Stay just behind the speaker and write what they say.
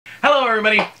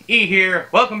everybody, E here.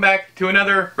 Welcome back to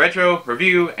another retro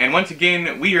review, and once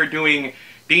again we are doing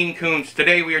Dean Koontz.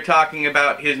 Today we are talking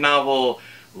about his novel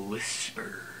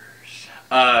Whispers.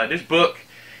 This book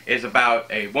is about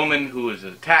a woman who is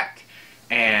attacked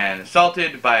and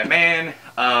assaulted by a man,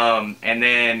 and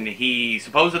then he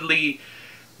supposedly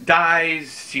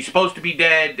dies. He's supposed to be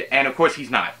dead, and of course he's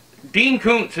not. Dean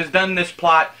Koontz has done this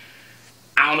plot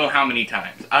I don't know how many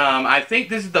times. I think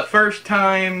this is the first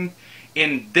time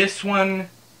in this one.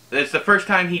 It's the first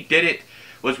time he did it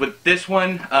was with this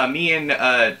one. Me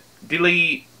and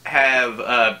Dilly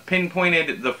have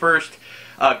pinpointed the first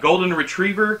Golden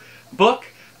Retriever book.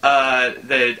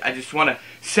 That I just want to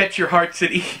set your hearts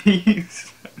at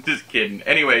ease. I'm just kidding.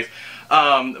 Anyways,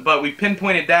 but we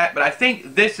pinpointed that. But I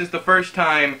think this is the first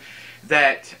time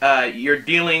that you're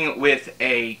dealing with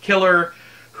a killer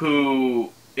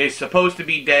who is supposed to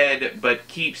be dead but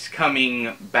keeps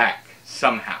coming back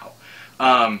somehow.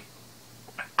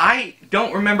 I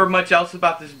don't remember much else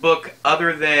about this book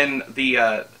other than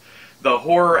the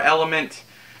horror element,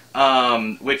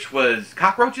 which was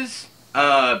cockroaches,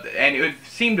 and it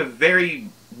seemed a very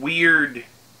weird,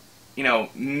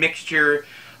 mixture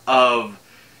of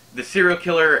the serial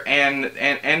killer and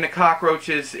the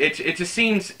cockroaches. It just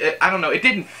seems, I don't know, it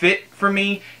didn't fit for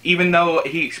me. Even though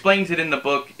he explains it in the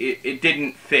book, it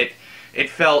didn't fit. It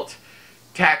felt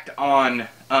tacked on,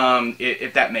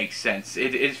 if that makes sense.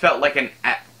 It felt like an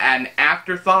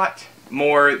afterthought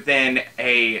more than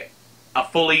a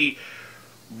fully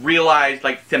realized,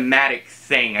 like, thematic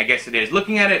thing, I guess it is.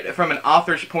 Looking at it from an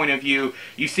author's point of view,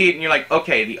 you see it and you're like,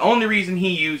 okay, the only reason he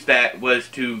used that was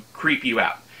to creep you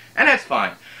out. And that's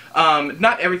fine.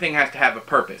 Not everything has to have a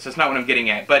purpose. That's not what I'm getting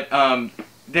at. But I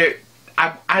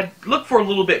look for a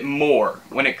little bit more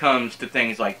when it comes to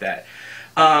things like that.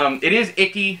 It is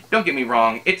icky. Don't get me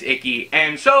wrong. It's icky.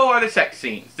 And so are the sex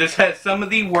scenes. This has some of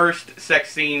the worst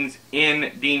sex scenes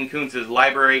in Dean Koontz's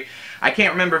library. I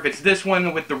can't remember if it's this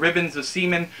one with the ribbons of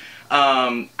semen.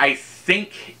 I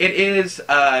think it is.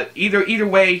 Either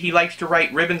way, he likes to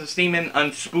write ribbons of semen,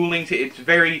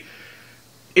 unspooling.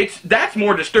 That's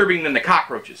more disturbing than the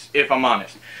cockroaches, if I'm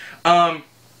honest.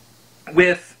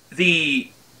 With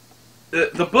the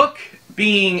book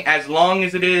being as long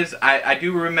as it is, I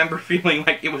do remember feeling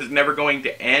like it was never going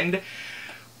to end.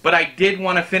 But I did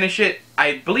want to finish it.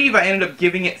 I believe I ended up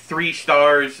giving it 3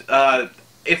 stars.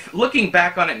 If looking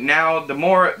back on it now, the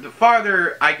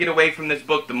farther I get away from this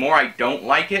book, the more I don't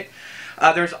like it.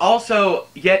 There's also,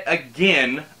 yet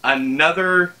again,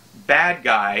 another bad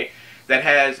guy that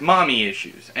has mommy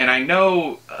issues. And I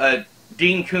know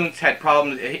Dean Koontz had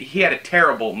problems. He had a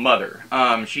terrible mother.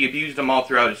 She abused him all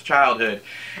throughout his childhood.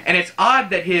 And it's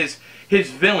odd that his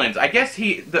villains, I guess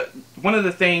one of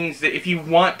the things that, if you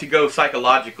want to go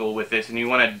psychological with this and you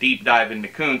want to deep dive into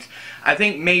Koontz, I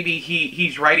think maybe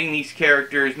he's writing these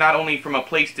characters not only from a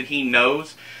place that he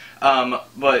knows,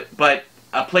 but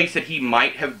a place that he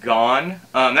might have gone.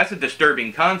 That's a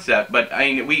disturbing concept, but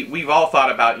I mean, we've all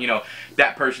thought about,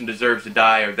 that person deserves to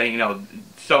die, or they,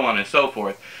 so on and so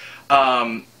forth.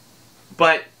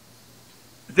 But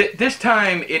this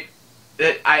time,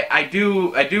 I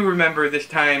do remember this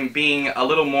time being a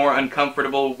little more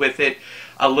uncomfortable with it,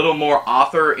 a little more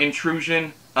author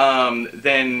intrusion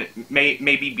than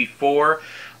maybe before.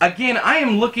 Again, I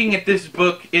am looking at this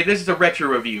book, this is a retro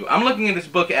review, I'm looking at this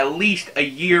book at least a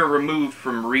year removed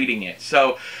from reading it.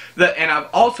 So, and I've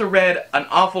also read an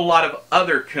awful lot of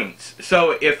other Koontz.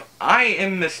 So if I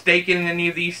am mistaken in any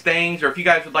of these things, or if you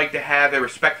guys would like to have a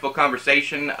respectful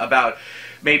conversation about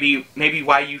maybe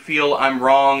why you feel I'm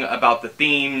wrong about the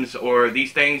themes or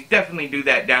these things, definitely do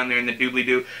that down there in the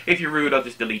doobly-doo. If you're rude, I'll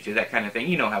just delete you, that kind of thing.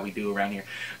 You know how we do around here.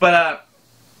 But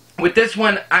with this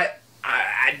one,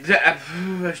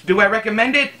 do I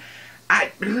recommend it? I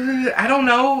don't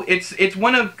know. It's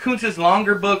one of Koontz's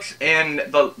longer books, and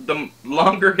the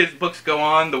longer his books go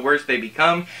on, the worse they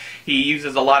become. He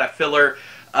uses a lot of filler,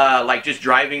 like just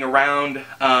driving around.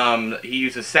 He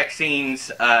uses sex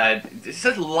scenes. It's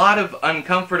just a lot of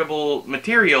uncomfortable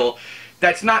material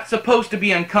that's not supposed to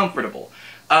be uncomfortable.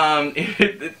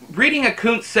 Reading a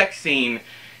Koontz sex scene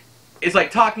is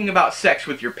like talking about sex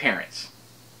with your parents.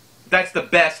 That is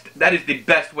the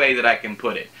best way that I can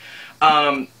put it.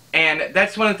 And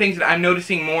that's one of the things that I'm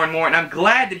noticing more and more, and I'm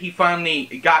glad that he finally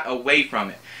got away from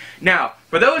it. Now,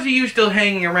 for those of you still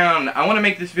hanging around, I want to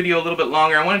make this video a little bit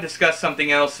longer. I want to discuss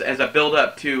something else as I build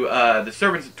up to the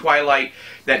Servants of Twilight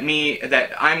that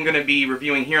I'm going to be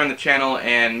reviewing here on the channel,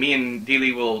 and me and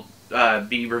Dealey will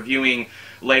be reviewing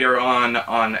later on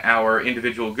our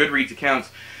individual Goodreads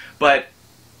accounts. But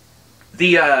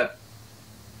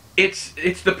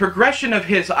it's the progression of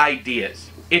his ideas.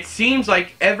 it seems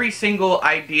like every single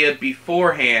idea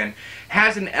beforehand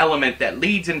has an element that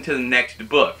leads into the next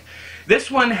book.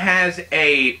 This one has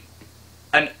an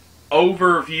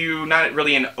overview, not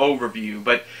really an overview,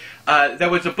 but there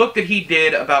was a book that he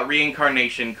did about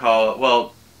reincarnation called,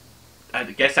 well, I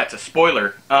guess that's a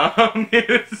spoiler,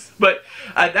 but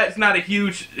that's not a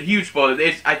huge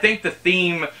spoiler. I think the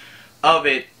theme of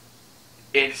it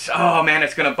is, oh man,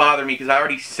 it's going to bother me because I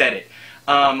already said it.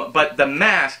 But The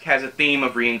Mask has a theme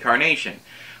of reincarnation.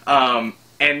 And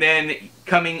then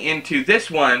coming into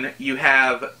this one, you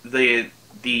have there's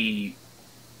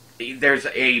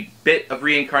a bit of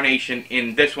reincarnation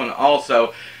in this one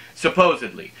also,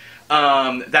 supposedly.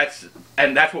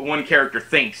 That's what one character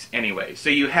thinks anyway. So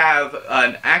you have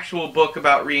an actual book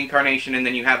about reincarnation, and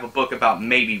then you have a book about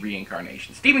maybe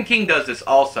reincarnation. Stephen King does this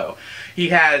also. He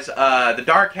has The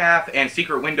Dark Half and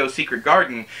Secret Window, Secret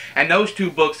Garden, and those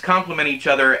two books complement each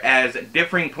other as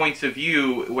differing points of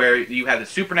view, where you have the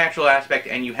supernatural aspect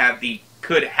and you have the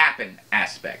could happen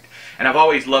aspect. And I've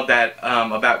always loved that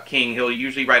about King. He'll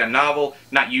usually write a novel,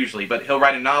 not usually, but he'll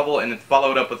write a novel and then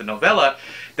follow it up with a novella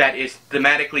that is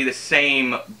thematically the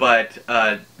same but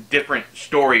different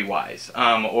story-wise,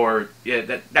 or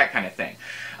that kind of thing.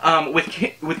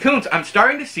 With Kuntz, I'm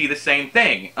starting to see the same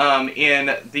thing.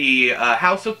 In the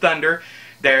House of Thunder,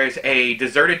 there's a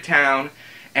deserted town,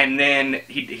 and then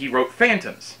he wrote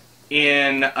Phantoms.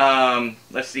 In,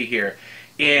 let's see here,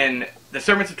 in The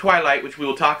Servants of Twilight, which we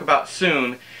will talk about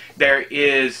soon, there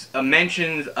is a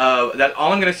mention of, that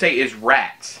all I'm going to say is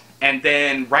rats. And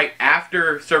then right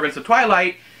after Servants of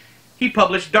Twilight, he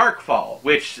published Darkfall,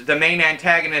 which the main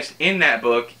antagonist in that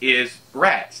book is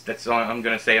rats. That's all I'm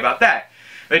going to say about that.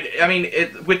 But, I mean,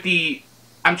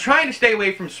 I'm trying to stay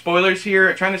away from spoilers here.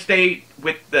 I'm trying to stay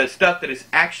with the stuff that is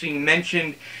actually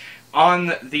mentioned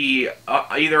on the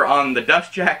either on the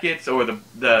dust jackets or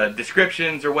the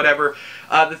descriptions or whatever.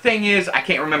 The thing is, I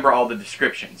can't remember all the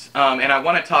descriptions, and I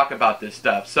want to talk about this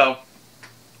stuff. So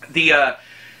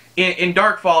in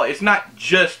Darkfall, it's not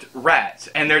just rats,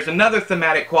 and there's another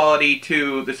thematic quality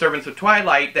to The Servants of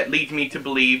Twilight that leads me to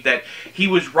believe that he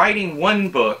was writing one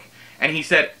book and he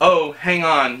said, oh, hang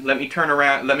on, let me turn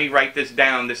around, let me write this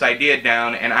down, this idea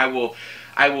down, and I will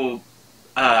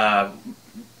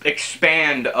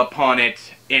expand upon it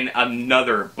in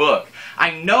another book. I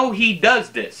know he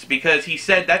does this because he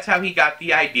said that's how he got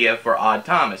the idea for Odd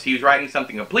Thomas. He was writing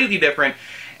something completely different,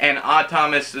 and Odd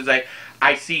Thomas is like,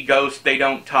 I see ghosts, they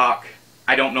don't talk,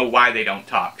 I don't know why they don't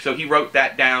talk. So he wrote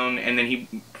that down, and then he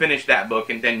finished that book,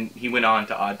 and then he went on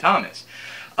to Odd Thomas.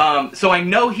 So I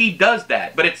know he does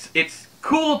that, but it's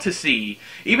cool to see,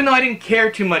 even though I didn't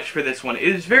care too much for this one, it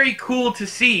is very cool to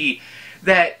see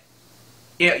that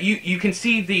you can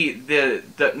see the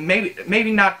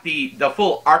maybe not the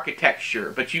full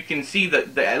architecture, but you can see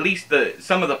at least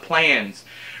some of the plans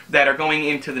that are going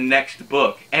into the next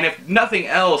book. And if nothing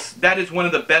else, that is one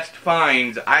of the best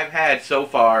finds I've had so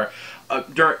far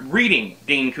during reading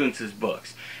Dean Koontz's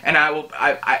books. And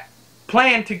I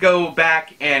plan to go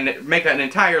back and make an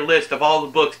entire list of all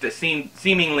the books that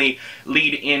seemingly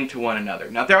lead into one another.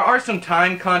 Now, there are some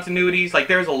time continuities, like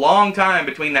there's a long time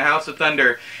between the House of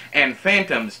Thunder and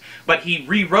Phantoms, but he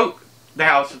rewrote the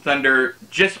House of Thunder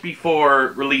just before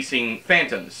releasing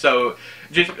Phantoms. So,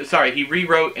 he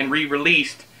rewrote and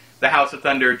re-released the House of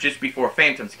Thunder just before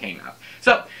Phantoms came out.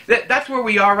 So, that's where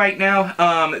we are right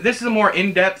now. This is a more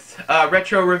in-depth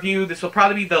retro review. This will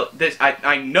probably be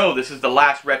I know this is the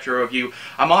last retro review.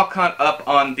 I'm all caught up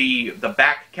on the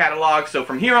back catalog, so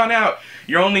from here on out,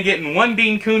 you're only getting one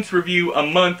Dean Koontz review a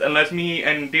month, unless me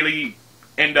and Dilly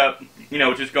end up,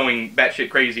 just going batshit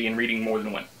crazy and reading more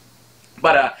than one.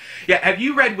 But, yeah, have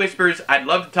you read Whispers? I'd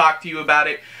love to talk to you about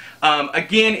it.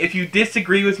 Again, if you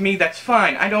disagree with me, that's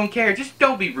fine. I don't care. Just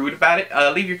don't be rude about it.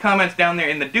 Leave your comments down there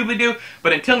in the doobly-doo.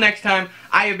 But until next time,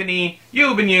 I have been E, you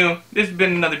have been you. This has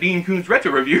been another Dean Koontz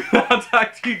Retro Review. I'll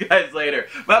talk to you guys later.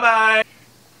 Bye-bye.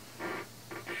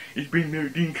 It's been another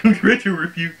Dean Koontz Retro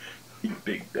Review. You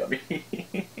big dummy.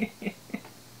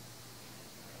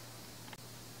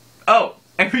 Oh,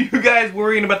 and for you guys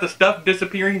worrying about the stuff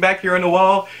disappearing back here on the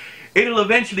wall, it'll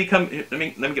eventually come. Let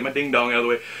me get my ding dong out of the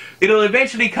way. It'll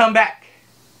eventually come back.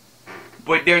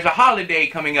 But there's a holiday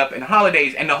coming up, and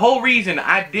holidays, and the whole reason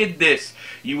I did this,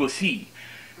 you will see,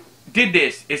 did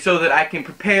this is so that I can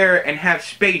prepare and have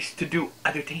space to do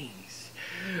other things.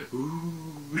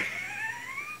 Ooh.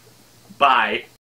 Bye.